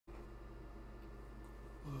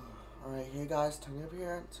Alright, hey guys, Tony up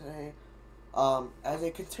here today. As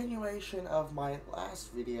a continuation of my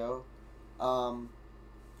last video,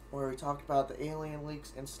 where we talked about the alien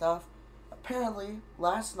leaks and stuff, apparently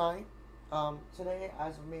last night, today,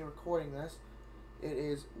 as of me recording this, it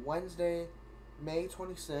is Wednesday, May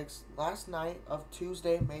 26th, last night of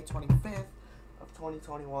Tuesday, May 25th of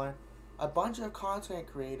 2021, a bunch of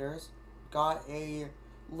content creators got a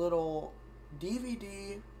little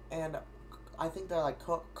DVD and I think they're like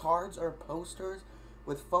cards or posters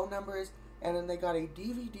with phone numbers, and then they got a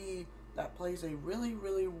DVD that plays a really,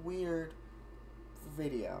 really weird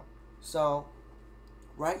video. So,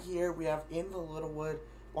 right here we have In the Littlewood.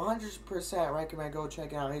 100% recommend go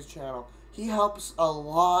check out his channel. He helps a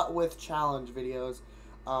lot with challenge videos.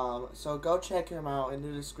 So go check him out in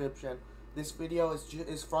the description. This video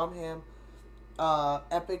is from him.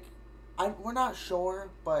 Epic. We're not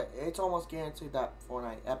sure, but it's almost guaranteed that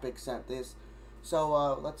Fortnite Epic sent this.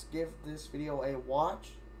 So let's give this video a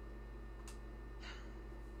watch.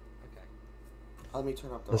 Okay. Let me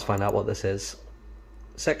turn up the. Let's find out what this is.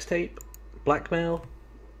 Sex tape, blackmail,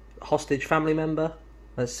 hostage family member.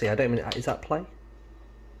 Let's see. I don't mean. Is that play?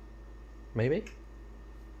 Maybe.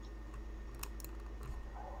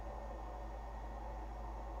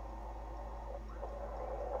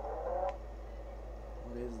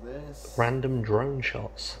 What is this? Random drone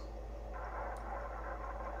shots.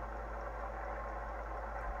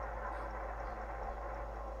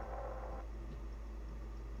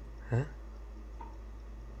 Huh?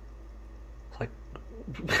 It's like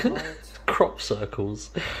crop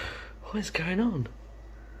circles. What is going on?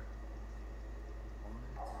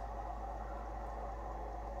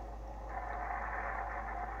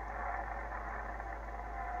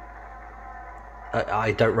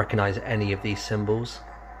 I don't recognize any of these symbols.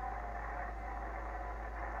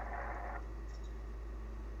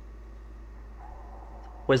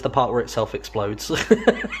 Where's the part where it self-explodes?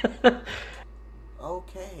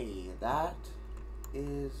 Okay, that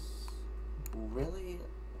is really,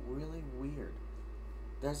 really weird.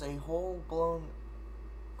 There's a whole blown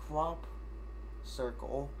crop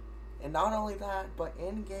circle, and not only that, but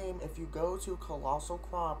in game, if you go to Colossal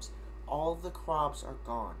Crops, all of the crops are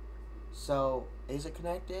gone. So, is it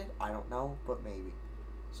connected? I don't know, but maybe.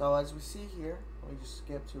 So, as we see here, let me just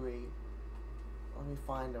skip to let me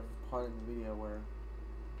find a part in the video where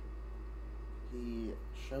he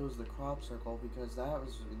shows the crop circle, because that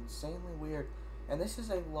was insanely weird. And this is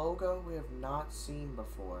a logo we have not seen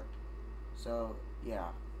before. So,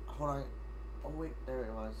 yeah. Hold on. Oh, wait. There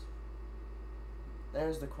it was.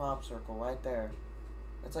 There's the crop circle right there.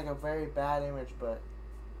 It's like a very bad image, but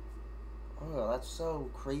oh, that's so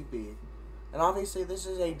creepy. And obviously, this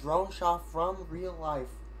is a drone shot from real life.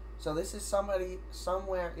 So, this is somebody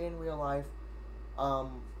somewhere in real life.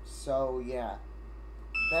 So, yeah.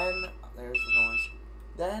 Then there's the noise.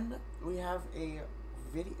 Then we have a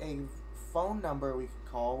phone number we can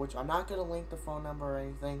call, which I'm not going to link the phone number or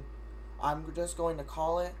anything. I'm just going to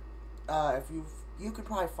call it. If you could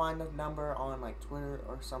probably find the number on like Twitter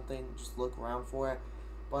or something. Just look around for it.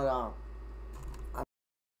 But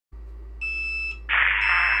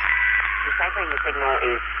deciphering the signal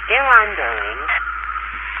is still ongoing.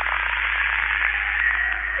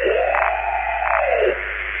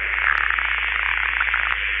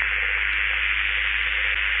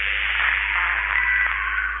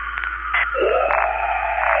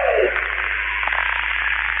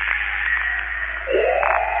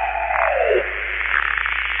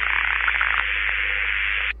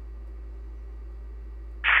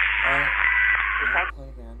 play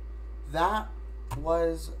again. That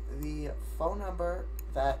was the phone number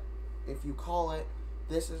that, if you call it,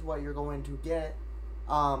 this is what you're going to get.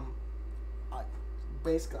 I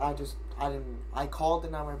called the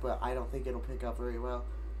number, but I don't think it'll pick up very well.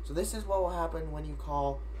 So this is what will happen when you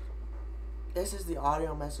call. This is the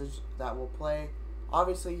audio message that will play.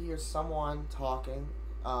 Obviously, here's someone talking,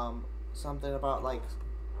 something about like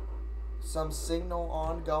some signal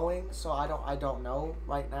ongoing. So I don't know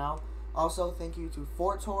right now. Also, thank you to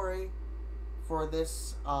Fortory for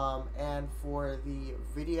this, and for the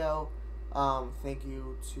video. Thank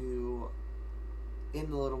you to In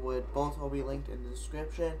the Littlewood. Both will be linked in the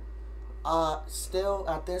description. Still,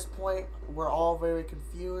 at this point, we're all very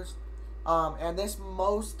confused. And this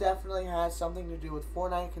most definitely has something to do with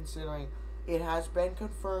Fortnite, considering it has been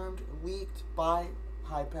confirmed, leaked by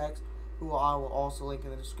Hypex, who I will also link in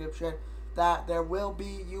the description, that there will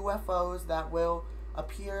be UFOs that will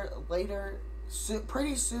appear later,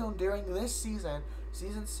 pretty soon during this season,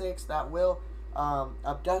 Season 6, that will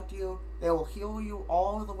abduct you. They will heal you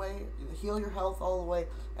all the way, heal your health all the way,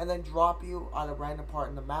 and then drop you on a random part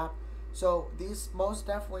in the map. So these most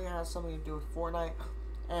definitely has something to do with Fortnite,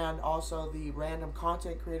 and also the random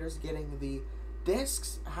content creators getting the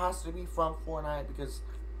discs has to be from Fortnite, because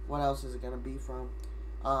what else is it gonna be from?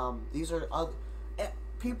 These are other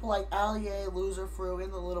people like Allier, Loserfruit,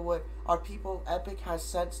 In the Littlewood are people Epic has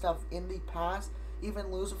sent stuff in the past. Even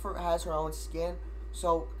Loserfruit has her own skin,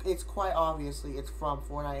 so it's quite obviously it's from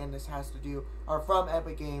Fortnite, and this has to do, or from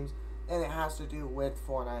Epic Games, and it has to do with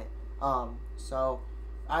Fortnite. So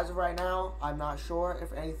as of right now, I'm not sure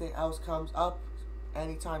if anything else comes up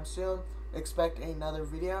anytime soon. Expect another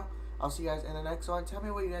video. I'll see you guys in the next one. Tell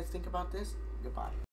me what you guys think about this. Goodbye.